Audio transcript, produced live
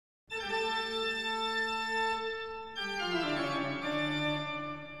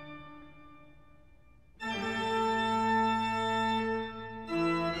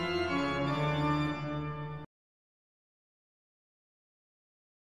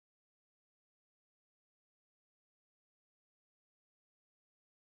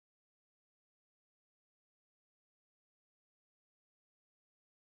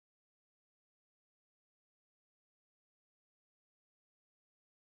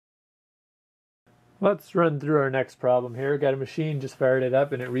Let's run through our next problem here. Got a machine, just fired it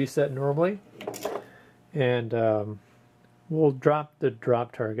up and it reset normally. And we'll drop the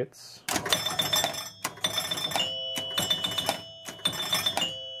drop targets.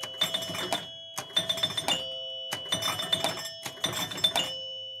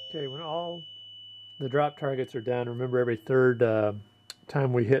 Okay, when all the drop targets are down, remember every third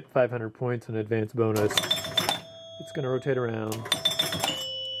time we hit 500 points in advanced bonus, it's going to rotate around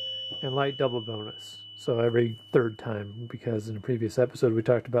and light double bonus. So every third time, because in a previous episode we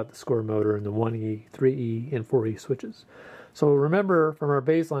talked about the score motor and the 1E, 3E, and 4E switches. So remember from our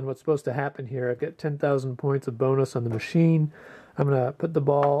baseline what's supposed to happen here. I've got 10,000 points of bonus on the machine. I'm going to put the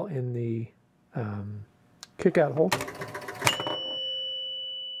ball in the kickout hole.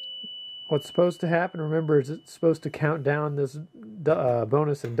 What's supposed to happen, remember, is it's supposed to count down this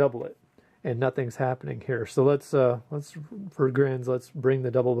bonus and double it. And nothing's happening here. So let's for grins, let's bring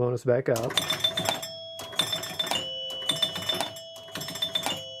the double bonus back up.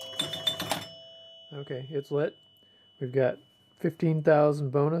 Okay, it's lit. We've got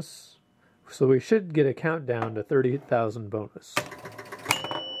 15,000 bonus. So we should get a countdown to 30,000 bonus.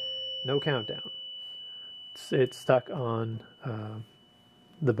 No countdown. It's stuck on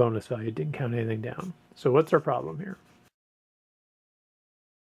the bonus value. It didn't count anything down. So what's our problem here?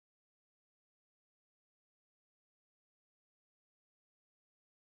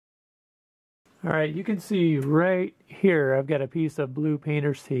 Alright, you can see right here I've got a piece of blue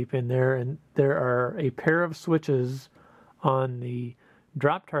painter's tape in there, and there are a pair of switches on the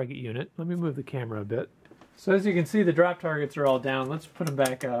drop target unit. Let me move the camera a bit. So as you can see, the drop targets are all down. Let's put them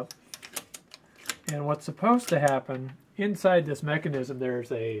back up. And what's supposed to happen, inside this mechanism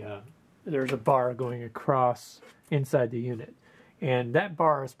there's a bar going across inside the unit. And that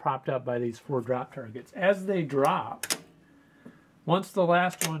bar is propped up by these 4 drop targets. As they drop, once the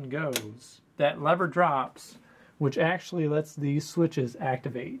last one goes, that lever drops, which actually lets these switches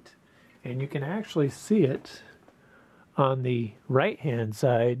activate. And you can actually see it on the right-hand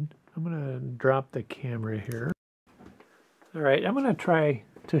side. I'm going to drop the camera here. Alright, I'm going to try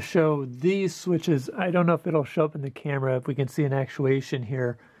to show these switches. I don't know if it'll show up in the camera, if we can see an actuation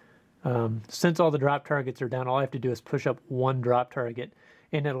here. Since all the drop targets are down, all I have to do is push up one drop target,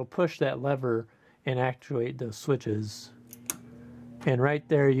 and it'll push that lever and actuate those switches. And right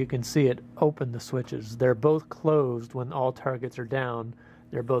there you can see it open the switches. They're both closed when all targets are down.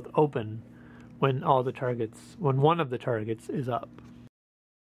 They're both open when when one of the targets is up.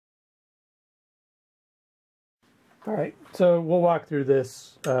 Alright, so we'll walk through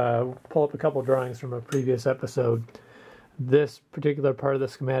this, pull up a couple drawings from a previous episode. This particular part of the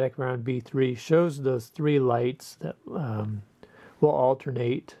schematic around B3 shows those 3 lights that will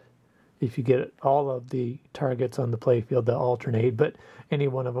alternate. If you get all of the targets on the playfield, they'll alternate, but any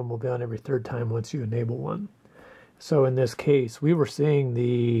one of them will be on every third time once you enable one. So in this case, we were seeing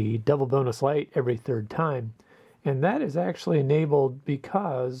the double bonus light every third time, and that is actually enabled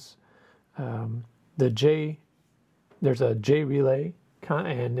because there's a J relay,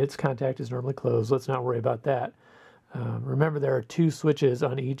 and its contact is normally closed. Let's not worry about that. Remember, there are 2 switches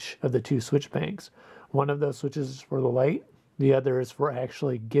on each of the 2 switch banks. One of those switches is for the light. The other is for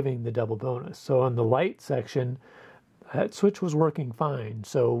actually giving the double bonus. So on the light section, that switch was working fine,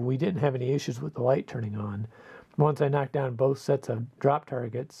 so we didn't have any issues with the light turning on. Once I knocked down both sets of drop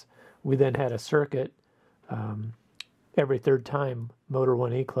targets, we then had a circuit every third time motor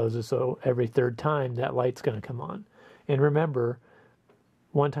 1E closes, so every third time that light's going to come on. And remember,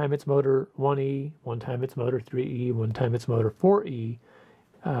 one time it's motor 1E, one time it's motor 3E, one time it's motor 4E,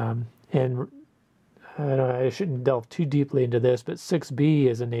 and I shouldn't delve too deeply into this, but 6B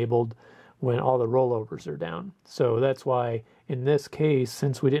is enabled when all the rollovers are down. So that's why in this case,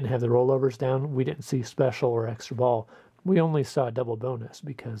 since we didn't have the rollovers down, we didn't see special or extra ball. We only saw double bonus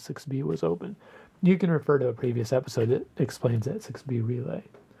because 6B was open. You can refer to a previous episode that explains that 6B relay.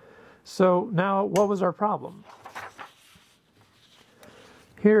 So now, what was our problem?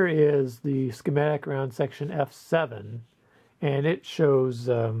 Here is the schematic around section F7, and it shows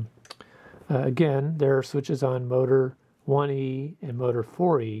again, there are switches on motor 1E and motor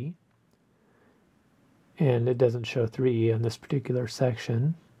 4E, and it doesn't show 3E on this particular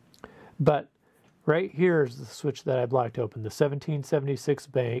section. But right here is the switch that I blocked open. The 1776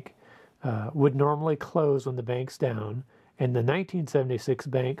 bank would normally close when the bank's down, and the 1976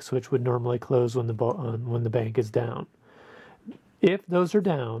 bank switch would normally close when the bank is down. If those are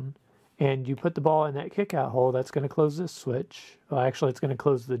down, and you put the ball in that kickout hole, that's going to close this switch. Well, actually, it's going to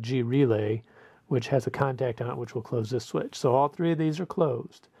close the G relay, which has a contact on it, which will close this switch. So all 3 of these are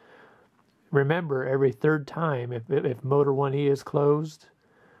closed. Remember, every third time, if motor 1E is closed,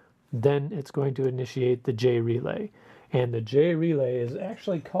 then it's going to initiate the J relay. And the J relay is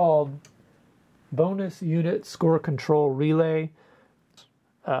actually called bonus unit score control relay.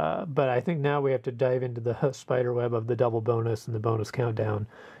 But I think now we have to dive into the spider web of the double bonus and the bonus countdown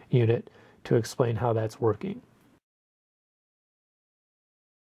unit to explain how that's working.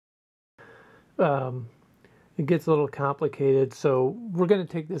 It gets a little complicated, so we're going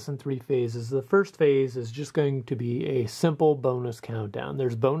to take this in 3 phases. The first phase is just going to be a simple bonus countdown.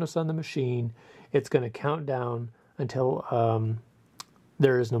 There's bonus on the machine. It's going to count down until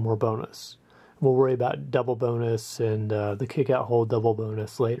there is no more bonus. We'll worry about double bonus and the kick-out hold double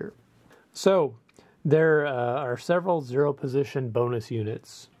bonus later. So there are several zero position bonus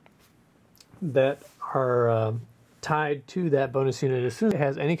units that are tied to that bonus unit. As soon as it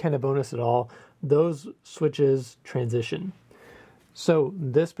has any kind of bonus at all, those switches transition. So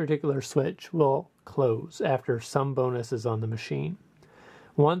this particular switch will close after some bonus is on the machine.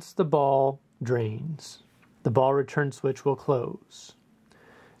 Once the ball drains, the ball return switch will close.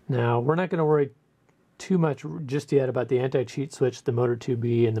 Now, we're not going to worry too much just yet about the anti-cheat switch, the motor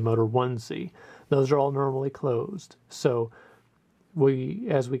 2B and the motor 1C. Those are all normally closed. So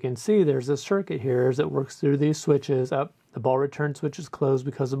as we can see, there's a circuit here as it works through these switches. Up, the ball return switch is closed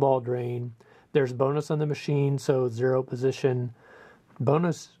because of ball drain. There's bonus on the machine, so zero position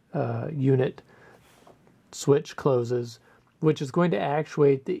bonus unit switch closes, which is going to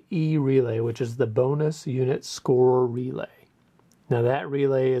actuate the E relay, which is the bonus unit score relay. Now that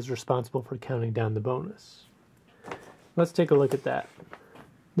relay is responsible for counting down the bonus. Let's take a look at that.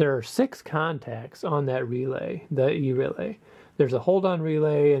 There are 6 contacts on that relay, the E relay. There's a hold-on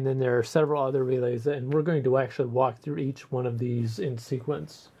relay, and then there are several other relays, and we're going to actually walk through each one of these in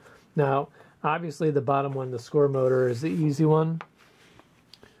sequence. Now, obviously the bottom one, the score motor, is the easy one.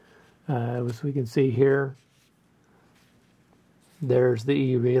 As we can see here, there's the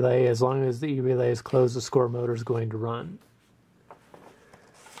E relay. As long as the E relay is closed, the score motor is going to run.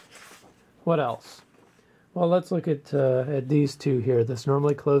 What else? Well, let's look at these two here. This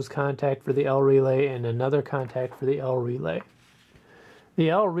normally closed contact for the L relay and another contact for the L relay. The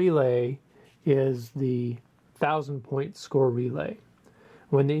L relay is the 1,000-point score relay.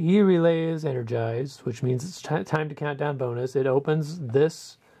 When the E relay is energized, which means it's time to count down bonus, it opens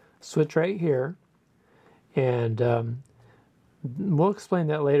this switch right here, and we'll explain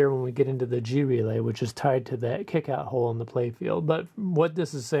that later when we get into the G relay, which is tied to that kick-out hole in the playfield. But what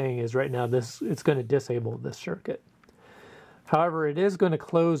this is saying is right now it's going to disable this circuit. However, it is going to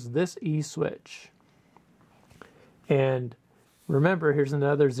close this E switch. And remember, here's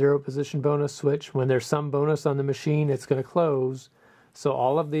another zero position bonus switch. When there's some bonus on the machine, it's going to close. So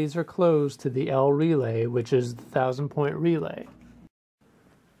all of these are closed to the L relay, which is the 1,000-point relay.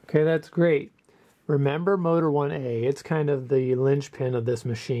 Okay, that's great. Remember motor 1A, it's kind of the linchpin of this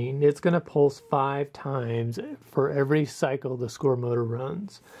machine. It's going to pulse 5 times for every cycle the score motor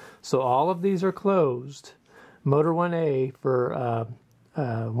runs. So all of these are closed. Motor 1A for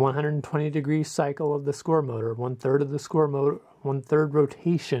 120-degree cycle of the score motor, 1/3 of the score motor, 1/3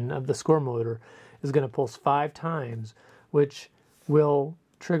 rotation of the score motor is going to pulse 5 times, which will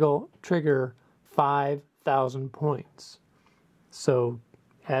trigger 5,000 points. So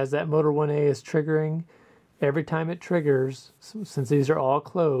as that motor 1A is triggering, every time it triggers, since these are all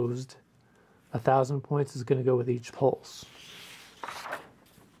closed, 1,000 points is going to go with each pulse.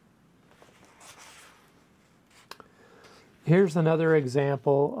 Here's another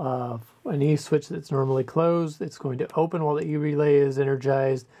example of an E switch that's normally closed. It's going to open while the E relay is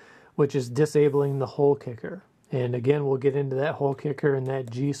energized, which is disabling the hole kicker. And again, we'll get into that hole kicker and that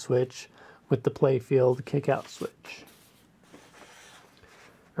G switch with the playfield kick-out switch.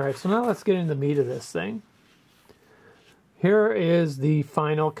 Alright, so now let's get into the meat of this thing. Here is the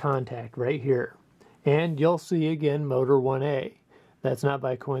final contact right here. And you'll see again motor 1A. That's not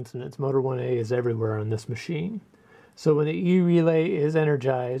by coincidence. Motor 1A is everywhere on this machine. So when the E relay is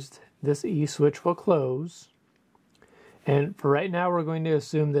energized, this E switch will close. And for right now, we're going to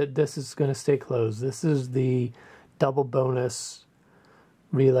assume that this is going to stay closed. This is the double bonus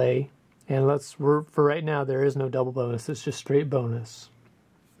relay. And for right now, there is no double bonus. It's just straight bonus.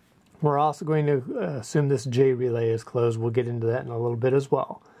 We're also going to assume this J relay is closed. We'll get into that in a little bit as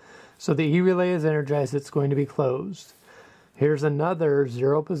well. So the E relay is energized. It's going to be closed. Here's another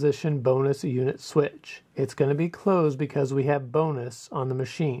zero position bonus unit switch. It's going to be closed because we have bonus on the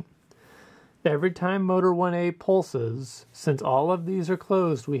machine. Every time motor 1A pulses, since all of these are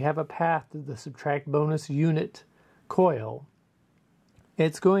closed, we have a path to the subtract bonus unit coil.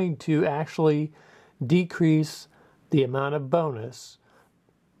 It's going to actually decrease the amount of bonus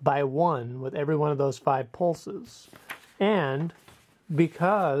by 1 with every one of those 5 pulses. And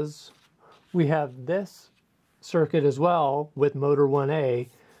because we have this circuit as well with motor 1A,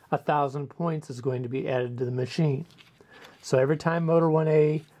 1,000 points is going to be added to the machine. So every time motor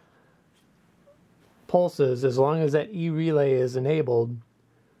 1A pulses, as long as that E relay is enabled,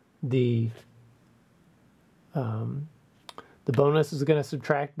 the bonus is going to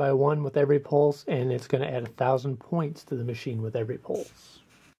subtract by 1 with every pulse, and it's going to add 1,000 points to the machine with every pulse.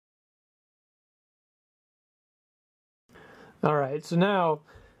 All right, so now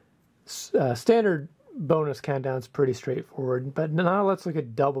standard bonus countdown is pretty straightforward, but now let's look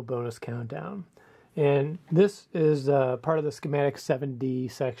at double bonus countdown. And this is part of the schematic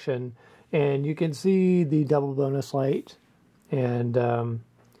 7D section, and you can see the double bonus light, and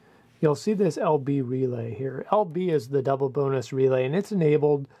you'll see this LB relay here. LB is the double bonus relay, and it's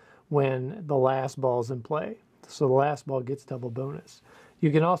enabled when the last ball is in play. So the last ball gets double bonus. You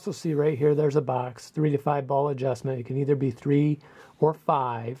can also see right here, there's a box, 3 to 5 ball adjustment. It can either be 3 or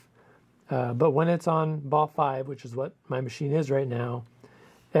 5. But when it's on ball 5, which is what my machine is right now,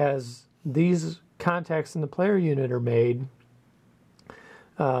 as these contacts in the player unit are made,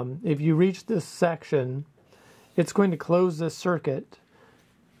 if you reach this section, it's going to close this circuit,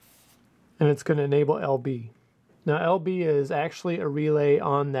 and it's going to enable LB. Now LB is actually a relay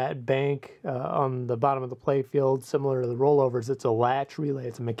on that bank on the bottom of the playfield, similar to the rollovers. It's a latch relay.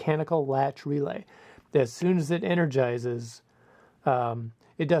 It's a mechanical latch relay. As soon as it energizes,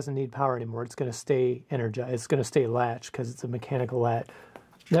 it doesn't need power anymore. It's going to stay energized. It's going to stay latched because it's a mechanical latch.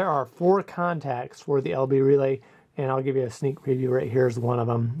 There are 4 contacts for the LB relay, and I'll give you a sneak preview right here is one of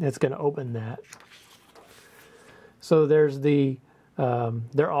them. It's going to open that. So there's the,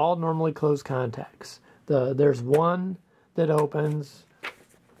 they're all normally closed contacts. There's one that opens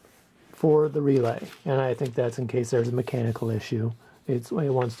for the relay, and I think that's in case there's a mechanical issue. It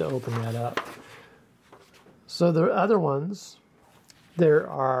wants to open that up. So the other ones, there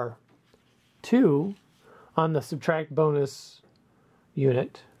are 2 on the subtract bonus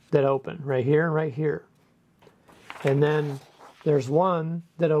unit that open, right here and right here. And then there's one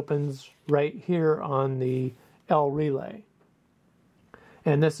that opens right here on the L relay.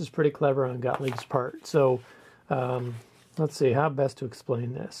 And this is pretty clever on Gottlieb's part. So let's see how best to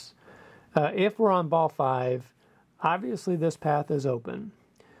explain this. If we're on ball 5, obviously this path is open.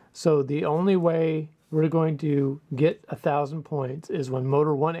 So the only way we're going to get 1,000 points is when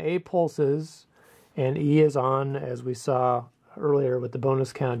motor 1A pulses and E is on, as we saw earlier with the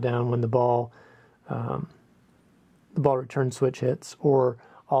bonus countdown, when the ball return switch hits, or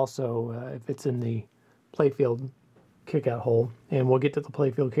also if it's in the playfield kickout hole, and we'll get to the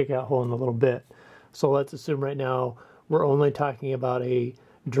playfield kickout hole in a little bit. So let's assume right now we're only talking about a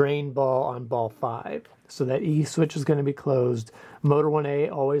drain ball on ball 5. So that E switch is going to be closed. Motor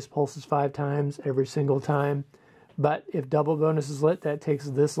 1A always pulses 5 times every single time. But if double bonus is lit, that takes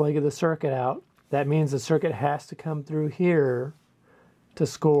this leg of the circuit out. That means the circuit has to come through here to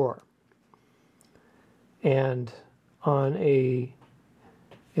score. And on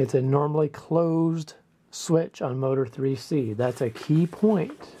it's a normally closed switch on motor 3C. That's a key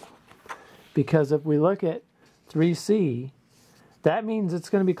point, because if we look at 3C, that means it's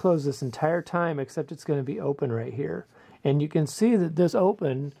going to be closed this entire time, except it's going to be open right here. And you can see that this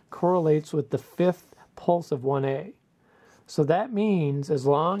open correlates with the 5th pulse of 1A. So that means as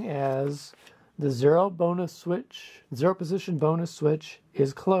long as the zero position bonus switch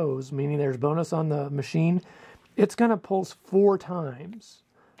is closed, meaning there's bonus on the machine, it's going to pulse 4 times.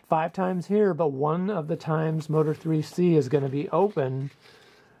 5 times here, but one of the times motor 3C is going to be open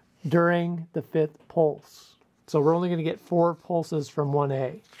during the 5th pulse. So we're only going to get 4 pulses from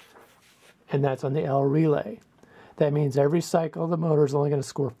 1A, and that's on the L relay. That means every cycle the motor is only going to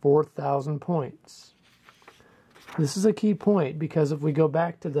score 4,000 points. This is a key point, because if we go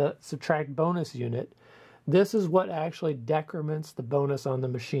back to the subtract bonus unit, this is what actually decrements the bonus on the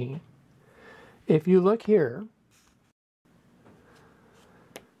machine. If you look here,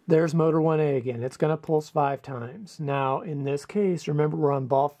 there's motor 1A again. It's going to pulse 5 times. Now, in this case, remember we're on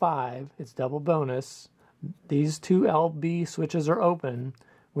ball 5. It's double bonus. These 2 LB switches are open,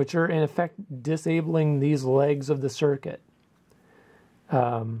 which are in effect disabling these legs of the circuit.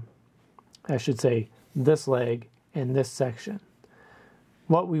 I should say this leg and this section.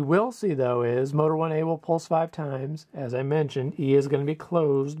 What we will see, though, is motor 1A will pulse 5 times. As I mentioned, E is going to be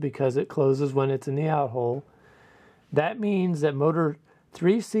closed because it closes when it's in the out hole. That means that motor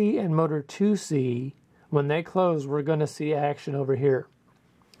 3C and motor 2C, when they close, we're going to see action over here.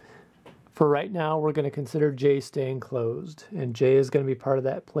 For right now, we're going to consider J staying closed, and J is going to be part of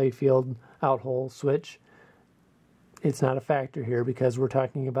that playfield out hole switch. It's not a factor here because we're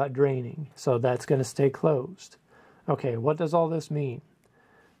talking about draining, so that's going to stay closed. Okay, what does all this mean?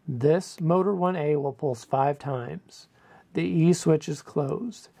 This motor 1A will pulse 5 times. The E switch is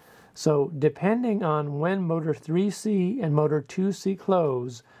closed. So depending on when motor 3C and motor 2C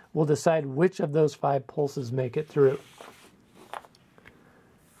close, we'll decide which of those 5 pulses make it through.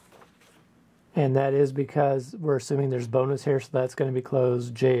 And that is because we're assuming there's bonus here, so that's going to be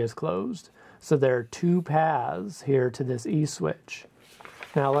closed. J is closed. So there are 2 paths here to this E switch.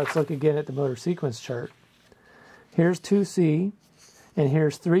 Now let's look again at the motor sequence chart. Here's 2C and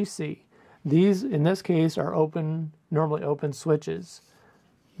here's 3C. These, in this case, are open, normally open switches.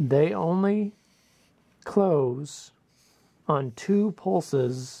 They only close on 2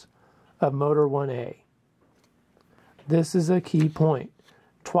 pulses of motor 1A. This is a key point.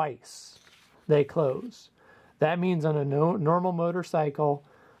 Twice they close. That means on a normal motor cycle,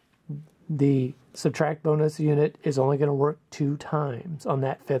 the subtract bonus unit is only going to work 2 times on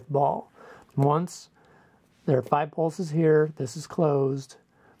that 5th ball. Once there are 5 pulses here, this is closed.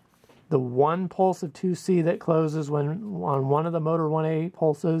 The 1 pulse of 2C that closes when on one of the motor 1A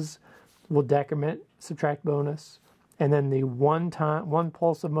pulses will decrement subtract bonus. And then the 1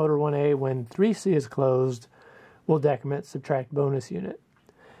 pulse of motor 1A when 3C is closed will decrement subtract bonus unit.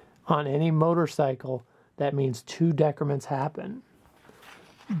 On any motorcycle, that means 2 decrements happen.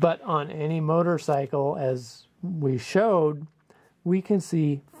 But on any motorcycle, as we showed, we can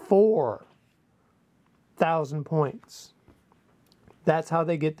see 4,000 points. That's how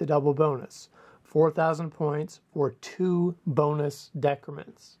they get the double bonus. 4,000 points for 2 bonus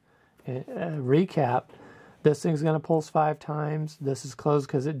decrements. And, recap, this thing's going to pulse 5 times. This is closed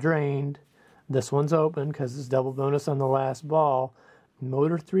because it drained. This one's open because it's double bonus on the last ball.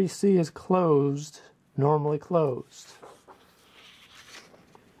 Motor 3C is closed, normally closed.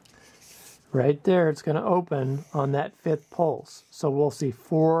 Right there, it's going to open on that 5th pulse. So we'll see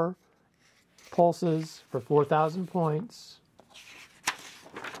 4 pulses for 4,000 points.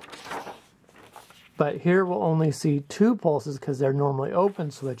 But here we'll only see 2 pulses because they're normally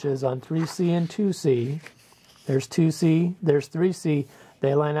open switches on 3C and 2C. There's 2C, there's 3C.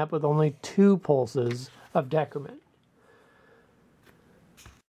 They line up with only 2 pulses of decrement.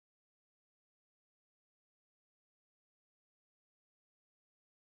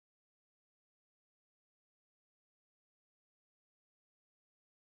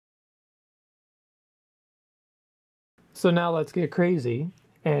 So now let's get crazy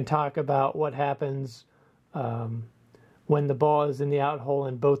and talk about what happens when the ball is in the out hole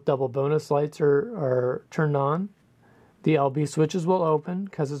and both double bonus lights are turned on. The LB switches will open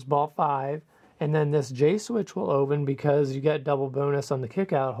because it's ball 5, and then this J switch will open because you got double bonus on the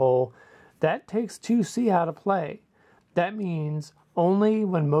kickout hole. That takes 2C out of play. That means only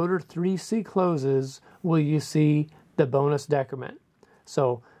when motor 3C closes will you see the bonus decrement.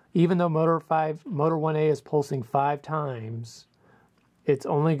 So even though motor 1A is pulsing 5 times, it's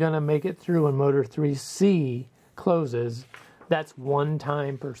only going to make it through when motor 3C closes. That's 1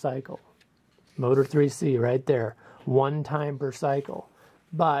 time per cycle. Motor 3C right there, 1 time per cycle.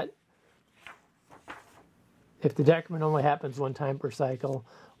 But if the decrement only happens 1 time per cycle,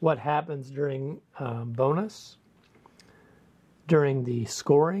 what happens during bonus? During the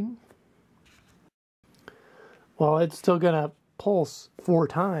scoring? Well, it's still going to pulse 4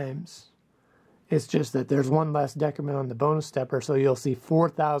 times. It's just that there's 1 less decrement on the bonus stepper, so you'll see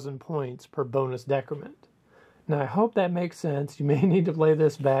 4,000 points per bonus decrement. Now, I hope that makes sense. You may need to play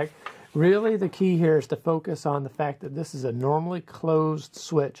this back. Really, the key here is to focus on the fact that this is a normally closed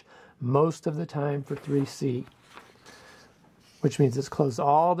switch most of the time for 3C, which means it's closed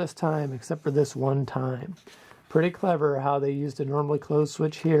all this time except for this 1 time. Pretty clever how they used a normally closed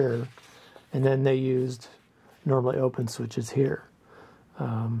switch here, and then they used normally open switches here.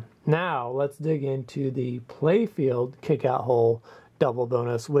 Now let's dig into the playfield kickout hole double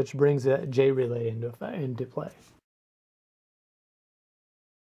bonus, which brings that J relay into play.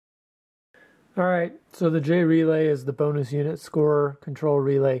 Alright, so the J relay is the bonus unit score control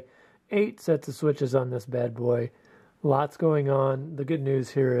relay. 8 sets of switches on this bad boy. Lots going on. The good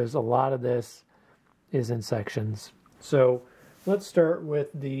news here is a lot of this is in sections. So let's start with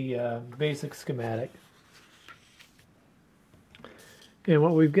the basic schematic. And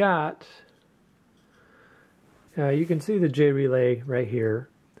what we've got, you can see the J relay right here,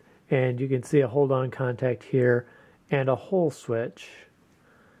 and you can see a hold-on contact here and a hole switch.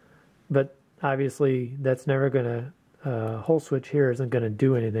 But obviously that's never going to, hole switch here isn't going to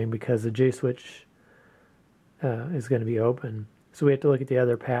do anything because the J switch is going to be open. So we have to look at the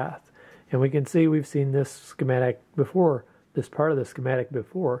other path. And we can see we've seen this schematic before, this part of the schematic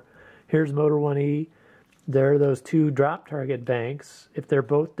before. Here's motor 1E. There are those 2 drop target banks. If they're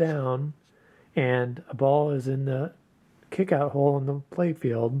both down, and a ball is in the kickout hole in the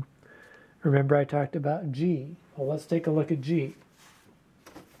playfield. Remember I talked about G. Well, let's take a look at G.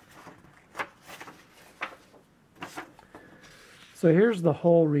 So here's the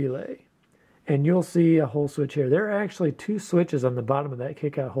whole relay, and you'll see a whole switch here. There are actually two switches on the bottom of that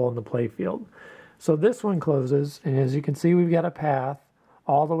kickout hole in the playfield. So this one closes, and as you can see, we've got a path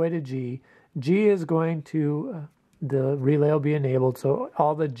all the way to G. G is going to, the relay will be enabled, so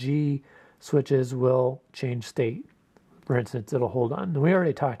all the G switches will change state. For instance, it'll hold on. And we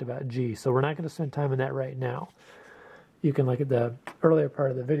already talked about G, so we're not going to spend time on that right now. You can look at the earlier part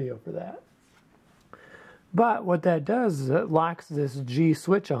of the video for that. But what that does is it locks this G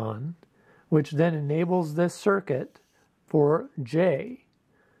switch on, which then enables this circuit for J.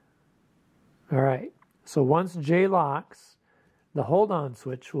 All right, so once J locks, the hold-on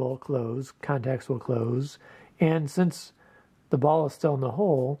switch will close, contacts will close, and since the ball is still in the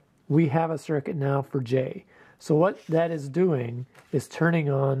hole, we have a circuit now for J. So what that is doing is turning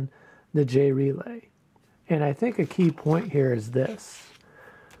on the J relay. And I think a key point here is this.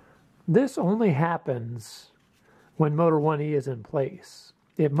 This only happens when motor 1E is in place.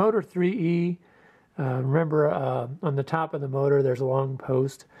 If motor 3E, remember on the top of the motor there's a long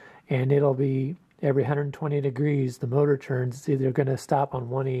post, and it'll be every 120 degrees the motor turns. It's either going to stop on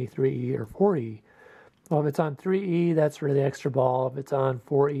 1E, 3E, or 4E. Well, if it's on 3E, that's for the extra ball. If it's on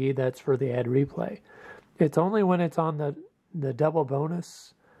 4E, that's for the add replay. It's only when it's on the double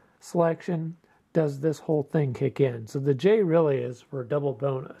bonus selection does this whole thing kick in. So the J really is for double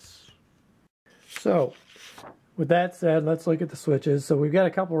bonus. So with that said, let's look at the switches. So we've got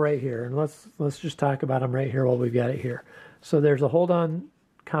a couple right here, and let's just talk about them right here while we've got it here. So there's a hold-on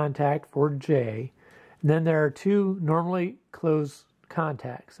contact for J, and then there are two normally closed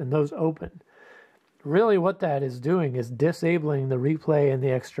contacts, and those open. Really what that is doing is disabling the replay and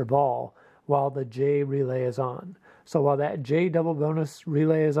the extra ball while the J relay is on. So while that J double bonus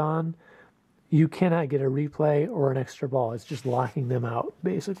relay is on, you cannot get a replay or an extra ball. It's just locking them out,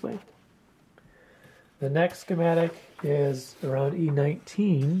 basically. The next schematic is around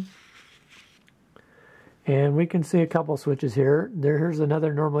E19. And we can see a couple switches here. Here's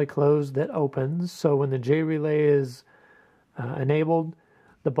another normally closed that opens. So when the J relay is enabled,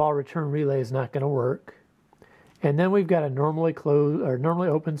 the ball return relay is not going to work. And then we've got a normally closed or normally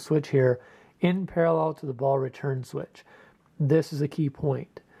open switch here in parallel to the ball return switch. This is a key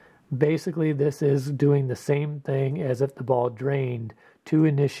point. Basically, this is doing the same thing as if the ball drained to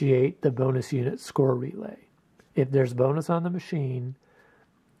initiate the bonus unit score relay. If there's bonus on the machine,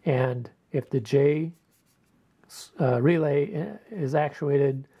 and if the J relay is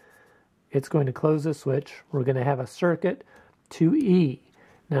actuated, it's going to close the switch. We're going to have a circuit to E.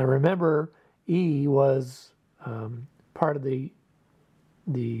 Now remember, E was part of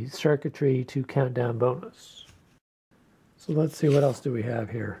the circuitry to count down bonus. So let's see, what else do we have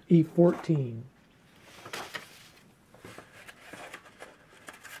here? E14.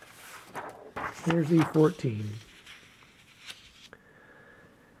 Here's E14.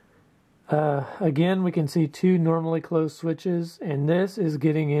 Again, we can see two normally closed switches, and this is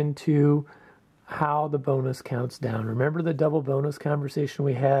getting into how the bonus counts down. Remember the double bonus conversation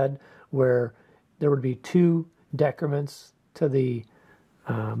we had where there would be two decrements to the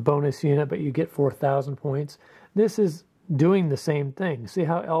bonus unit, but you get 4,000 points? This is doing the same thing. See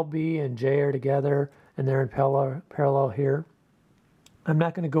how LB and J are together and they're in parallel here? I'm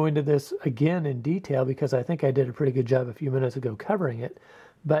not going to go into this again in detail because I think I did a pretty good job a few minutes ago covering it,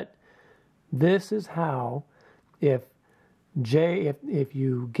 but this is how, if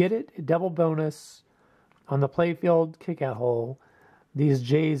you get it double bonus on the playfield kickout hole, these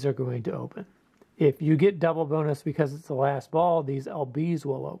J's are going to open. If you get double bonus because it's the last ball, these LBs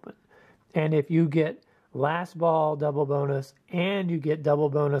will open. And if you get last ball double bonus and you get double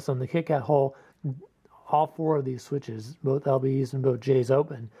bonus on the kickout hole, all four of these switches, both LBs and both J's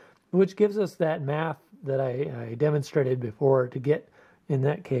open, which gives us that math that I demonstrated before to get, in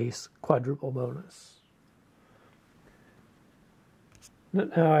that case, quadruple bonus.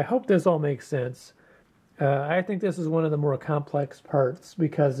 Now, I hope this all makes sense. I think this is one of the more complex parts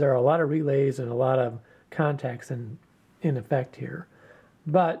because there are a lot of relays and a lot of contacts in effect here.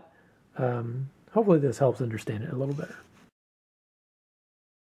 But hopefully this helps understand it a little better.